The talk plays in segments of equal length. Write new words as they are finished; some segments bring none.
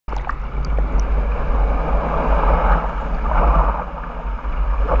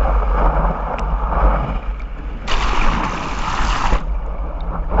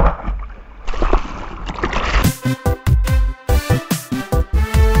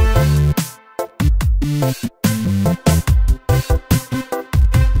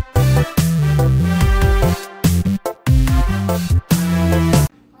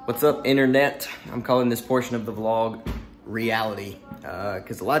What's up, internet? I'm calling this portion of the vlog reality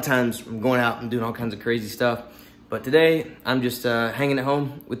because a lot of times I'm going out and doing all kinds of crazy stuff, but today I'm just hanging at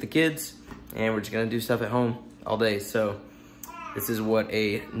home with the kids and we're just gonna do stuff at home all day. So this is what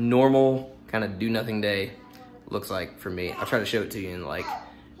a normal kind of do nothing day looks like for me. I'll try to show it to you in like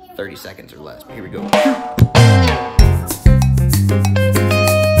 30 seconds or less, but here we go.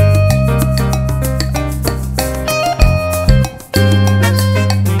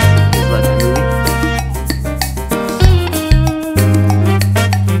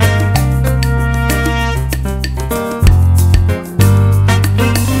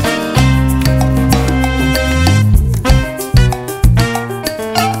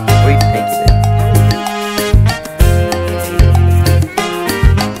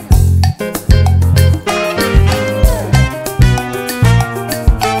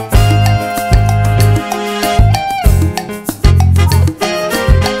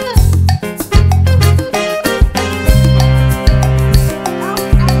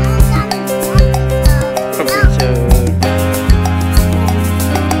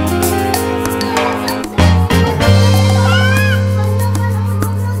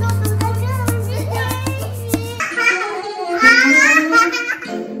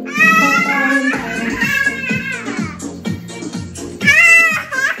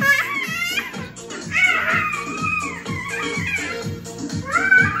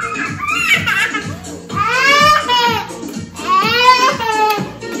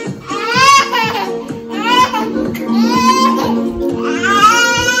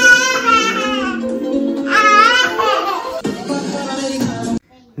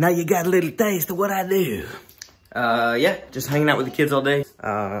 Now you got a little taste of what I do. Yeah, just hanging out with the kids all day.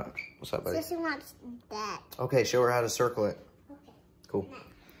 What's up, buddy? So she wants that. Okay, show her how to circle it. Okay. Cool.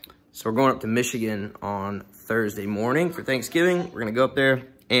 So we're going up to Michigan on Thursday morning for Thanksgiving. We're gonna go up there,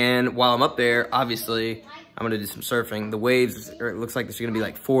 and while I'm up there, obviously, I'm gonna do some surfing. The waves, it looks like there's gonna be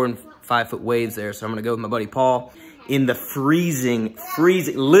like 4 and 5 foot waves there, so I'm gonna go with my buddy Paul in the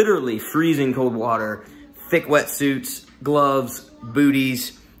literally freezing cold water, thick wetsuits, gloves,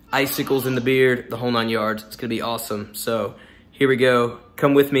 booties, icicles in the beard, the whole 9 yards. It's gonna be awesome. So here we go.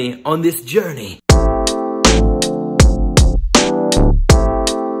 Come with me on this journey.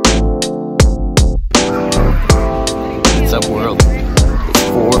 What's up, world? It's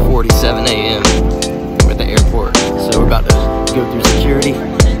 4:47 a.m. We're at the airport. So we're about to go through security,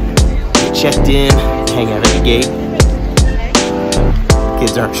 get checked in, hang out at the gate.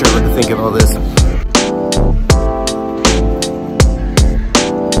 Kids aren't sure what to think of all this.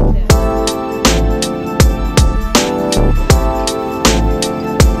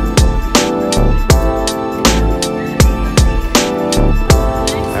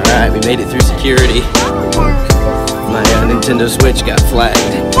 We made it through security. My Nintendo Switch got flagged,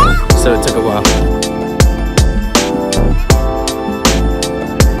 so it took a while.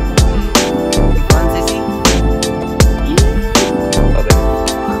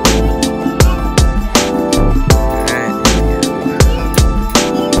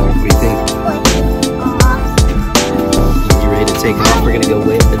 What do you think? You ready to take off? We're gonna go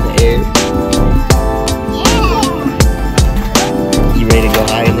way up in the air. Ready to go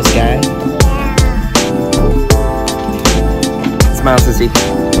high in the sky? Yeah. Smile, sissy.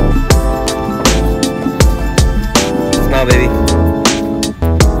 Smile, baby.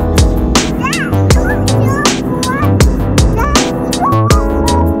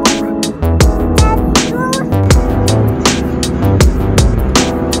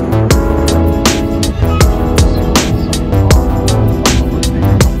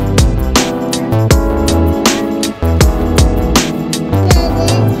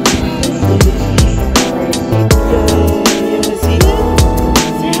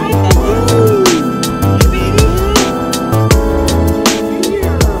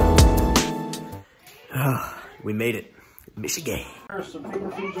 We made it. Michigan. There's some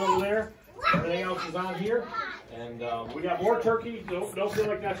finger foods over there. Everything else is on here. And we got more turkey. Don't feel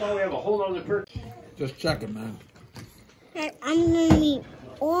like that's all. We have a whole other turkey. Just checking, man. I'm gonna need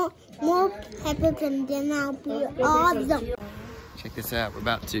more peppers and then I'll be awesome. Check this out. We're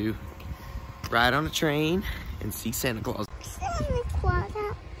about to ride on a train and see Santa Claus. Santa Claus.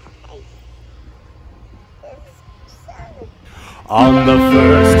 On the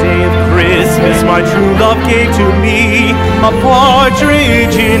first day of Christmas, my true love gave to me a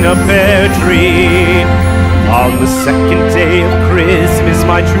partridge in a pear tree. On the second day of Christmas,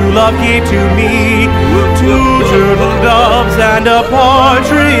 my true love gave to me 2 turtle doves and a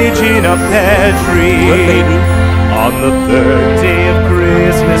partridge in a pear tree. On the third day of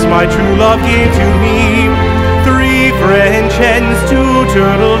Christmas, my true love gave to me 3 French hens, 2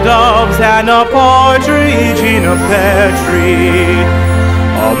 turtle doves, and a partridge in a pear tree.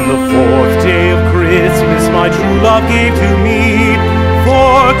 On the 4th day of Christmas, my true love gave to me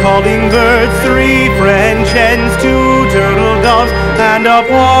 4 calling birds, 3 French hens, 2 turtle doves, and a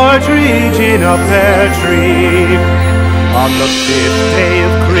partridge in a pear tree. On the 5th day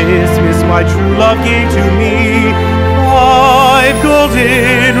of Christmas, my true love gave to me 5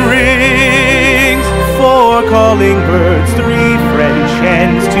 golden rings, 4 calling birds, 3 French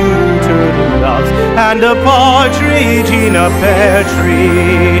hens, 2 turtle doves, and a partridge in a pear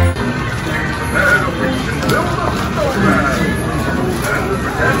tree.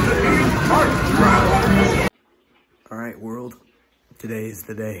 Alright world, today is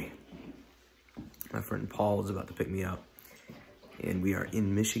the day. My friend Paul is about to pick me up. And we are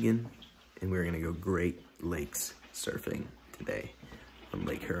in Michigan, and we're gonna go Great Lakes surfing today on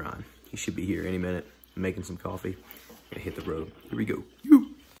Lake Huron. He should be here any minute. I'm making some coffee. I'm gonna hit the road. Here we go.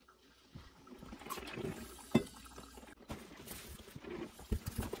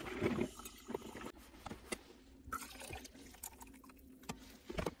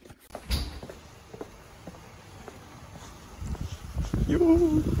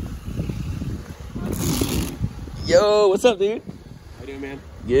 Yo, what's up, dude? How you doing, man?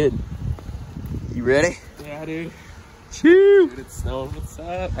 Good. You ready? Yeah, dude. Choo! Dude, it's snowing. What's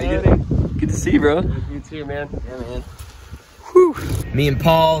up, How you doing? Good to see you, bro. You too, man. Yeah, man. Whew. Me and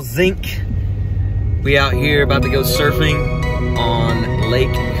Paul Zink, we out here about to go surfing on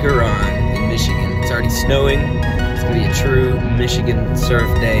Lake Huron in Michigan. It's already snowing. It's gonna be a true Michigan surf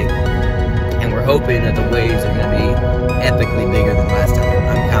day. And we're hoping that the waves are gonna be epically bigger than last time.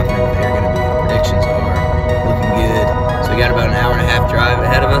 I'm confident that they're gonna be. The predictions are looking good. So we got about an hour-and-a-half drive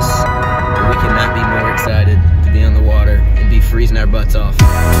ahead of us, and we cannot be more excited to be on the water and be freezing our butts off.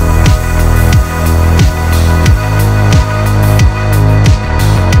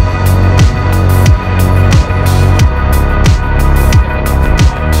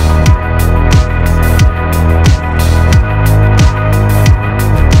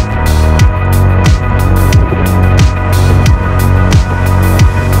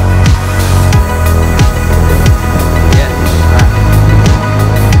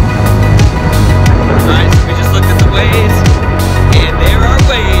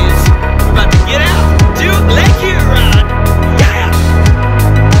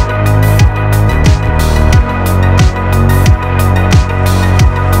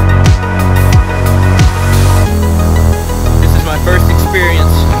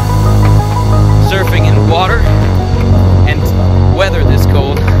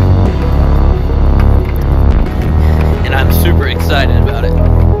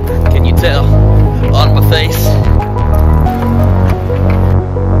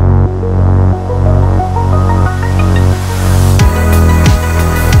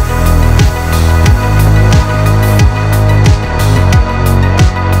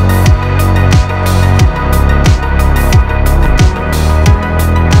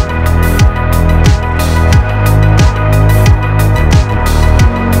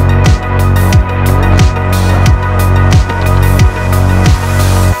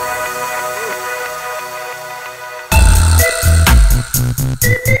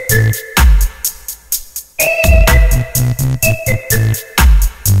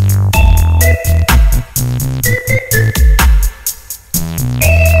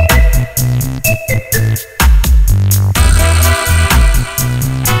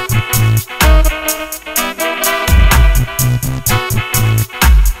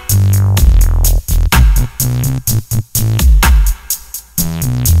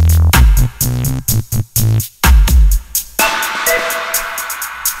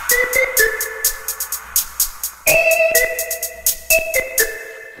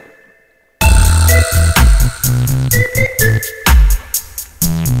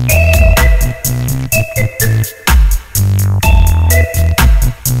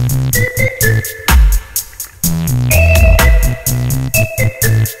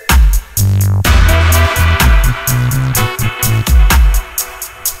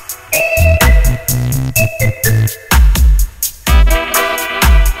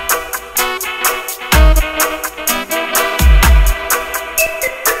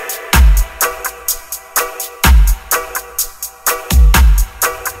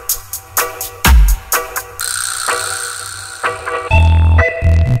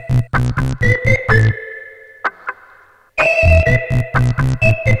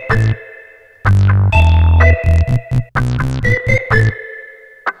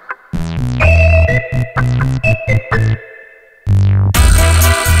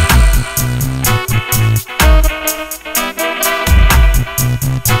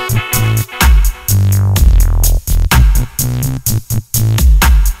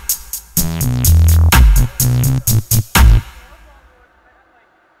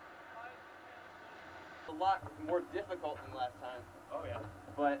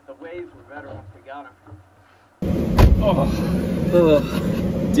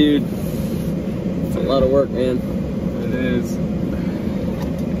 Oh, dude, it's a lot of work, man. It is.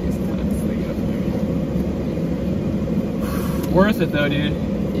 Worth it though, dude.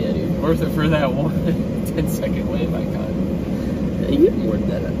 Yeah, dude. Worth it for that 1 10-second wave I got. Yeah, you had more than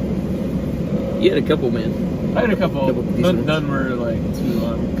that. You had a couple, man. I had a couple. decent None were like too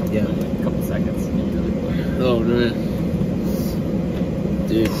long. Yeah. Like, a couple seconds. Oh, man.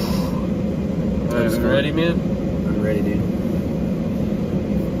 Dude. Alright, you ready, man? I'm ready, dude.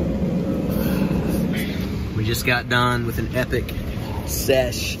 We just got done with an epic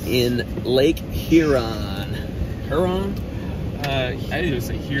sesh in Lake Huron. Huron? I didn't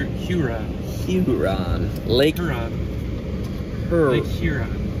say Huron. Huron. Lake Huron. Huron. Lake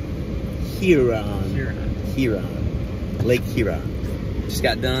Huron. Huron. Huron. Huron. Lake Huron. Just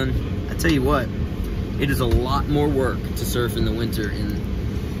got done. I tell you what, it is a lot more work to surf in the winter in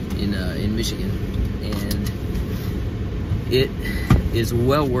Michigan, and it is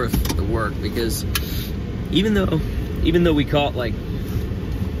well worth the work, because even though we caught like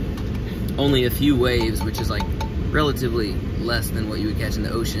only a few waves, which is like relatively less than what you would catch in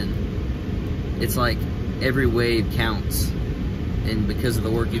the ocean, it's like every wave counts, and because of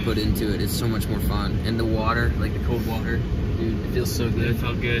the work you put into it, it's so much more fun. And the water, like the cold water, dude, it feels so good. It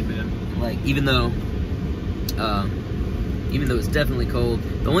felt good, man. Like even though it's definitely cold,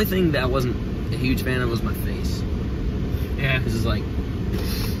 the only thing that I wasn't a huge fan of was my face. Yeah. This is like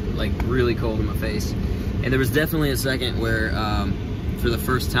really cold in my face. And there was definitely a second where for the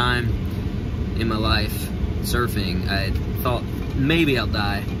first time in my life surfing, I thought maybe I'll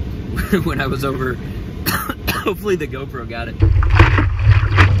die when I was over. Hopefully the GoPro got it.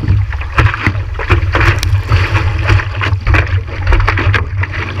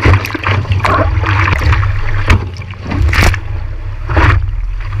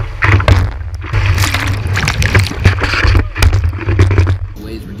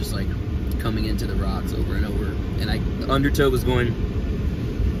 Waves were just like coming into the rocks over and over, and the undertow was going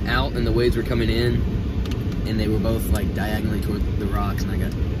out and the waves were coming in, and they were both like diagonally toward the rocks, and I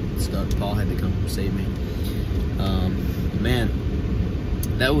got stuck. Paul had to come save me. Man,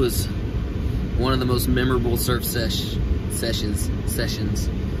 that was one of the most memorable surf sessions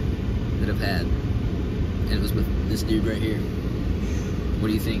that I've had, and it was with this dude right here. What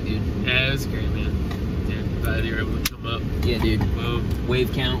do you think, dude? Yeah, it was great, man. Yeah, glad you were able to come up. Yeah, dude. Whoa.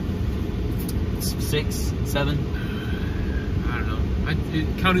 Wave count 6, 7. I don't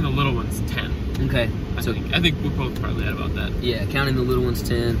know. Counting the little ones, 10. Okay, I think we both probably had about that. Yeah, counting the little ones,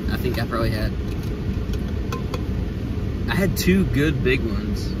 10. I think I probably had 2 good big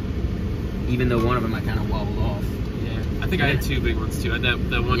ones, even though one of them I kind of wobbled off. Yeah, I think I had 2 big ones too. I had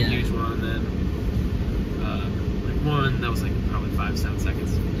that one huge one, and then like one that was like probably 5-7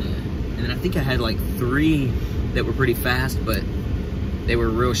 seconds. Yeah, and then I think I had like 3 that were pretty fast, but they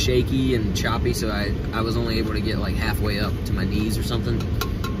were real shaky and choppy, so I was only able to get like halfway up to my knees or something.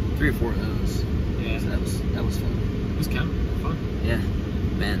 3 or 4 of those. Yeah, so that was fun. It was kind of fun. Yeah,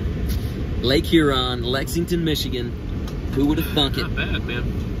 man. Lake Huron, Lexington, Michigan. Who would have thunk it? Not bad, man.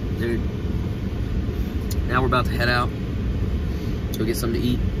 Dude. Now we're about to head out, go get something to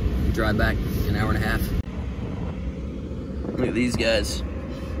eat, and drive back an hour and a half. Look at these guys.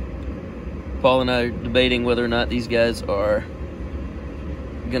 Paul and I are debating whether or not these guys are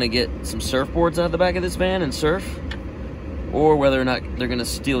gonna get some surfboards out of the back of this van and surf, or whether or not they're gonna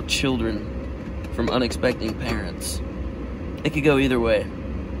steal children from unexpecting parents. It could go either way.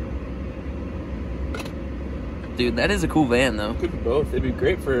 Dude, that is a cool van, though. Could be both. It'd be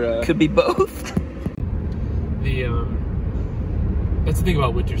great for. Could be both. That's the thing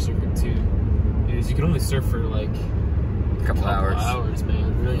about winter surfing too, is you can only surf for like A couple hours,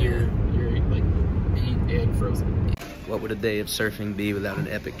 What would a day of surfing be without an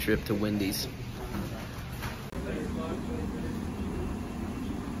epic trip to Wendy's?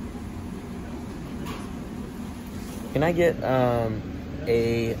 Can I get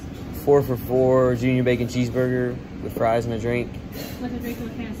a 4 for $4 junior bacon cheeseburger with fries and a drink? With a drink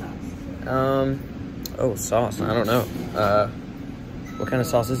with kind of sauce? Oh, sauce. I don't know. What kind of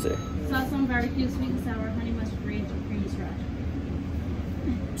sauce is there? Sauce on barbecue, sweet and sour, honey mustard, ranch, and creamy Sriracha.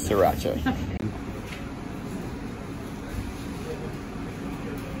 sriracha.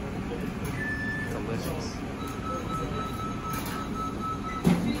 Delicious.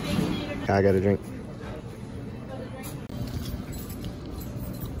 I got a drink.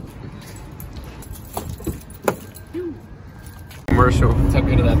 Commercial. That's how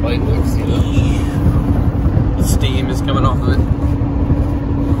good that bite looks, you know? The steam is coming off of it.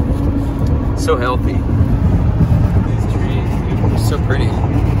 So healthy. These trees, dude. So pretty.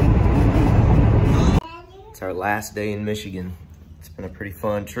 It's our last day in Michigan. It's been a pretty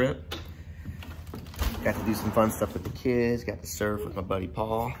fun trip. Got to do some fun stuff with the kids. Got to surf with my buddy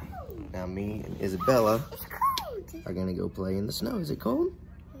Paul. Now me and Isabella are gonna go play in the snow. Is it cold?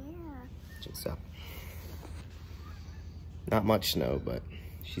 Yeah. Just so. Not much snow, but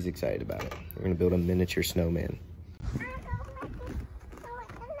she's excited about it. We're gonna build a miniature snowman.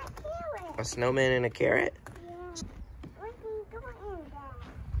 A snowman and a carrot?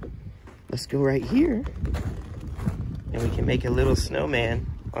 Let's go right here. And we can make a little snowman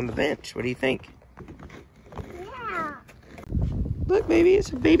on the bench. What do you think? Yeah. Look, baby, it's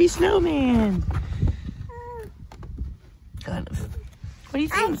a baby snowman. Kind of. What do you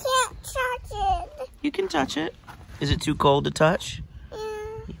I think? can't touch it. You can touch it. Is it too cold to touch? Yeah.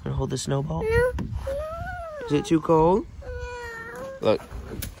 You wanna hold the snowball? No. Is it too cold? No. Look.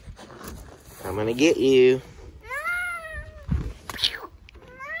 I'm gonna get you.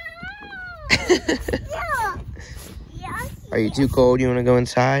 Are you too cold? You wanna go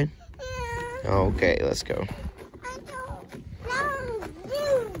inside? Okay, let's go. I don't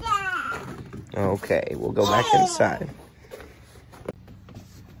do that. Okay, we'll go back inside.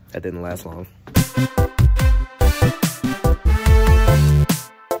 That didn't last long.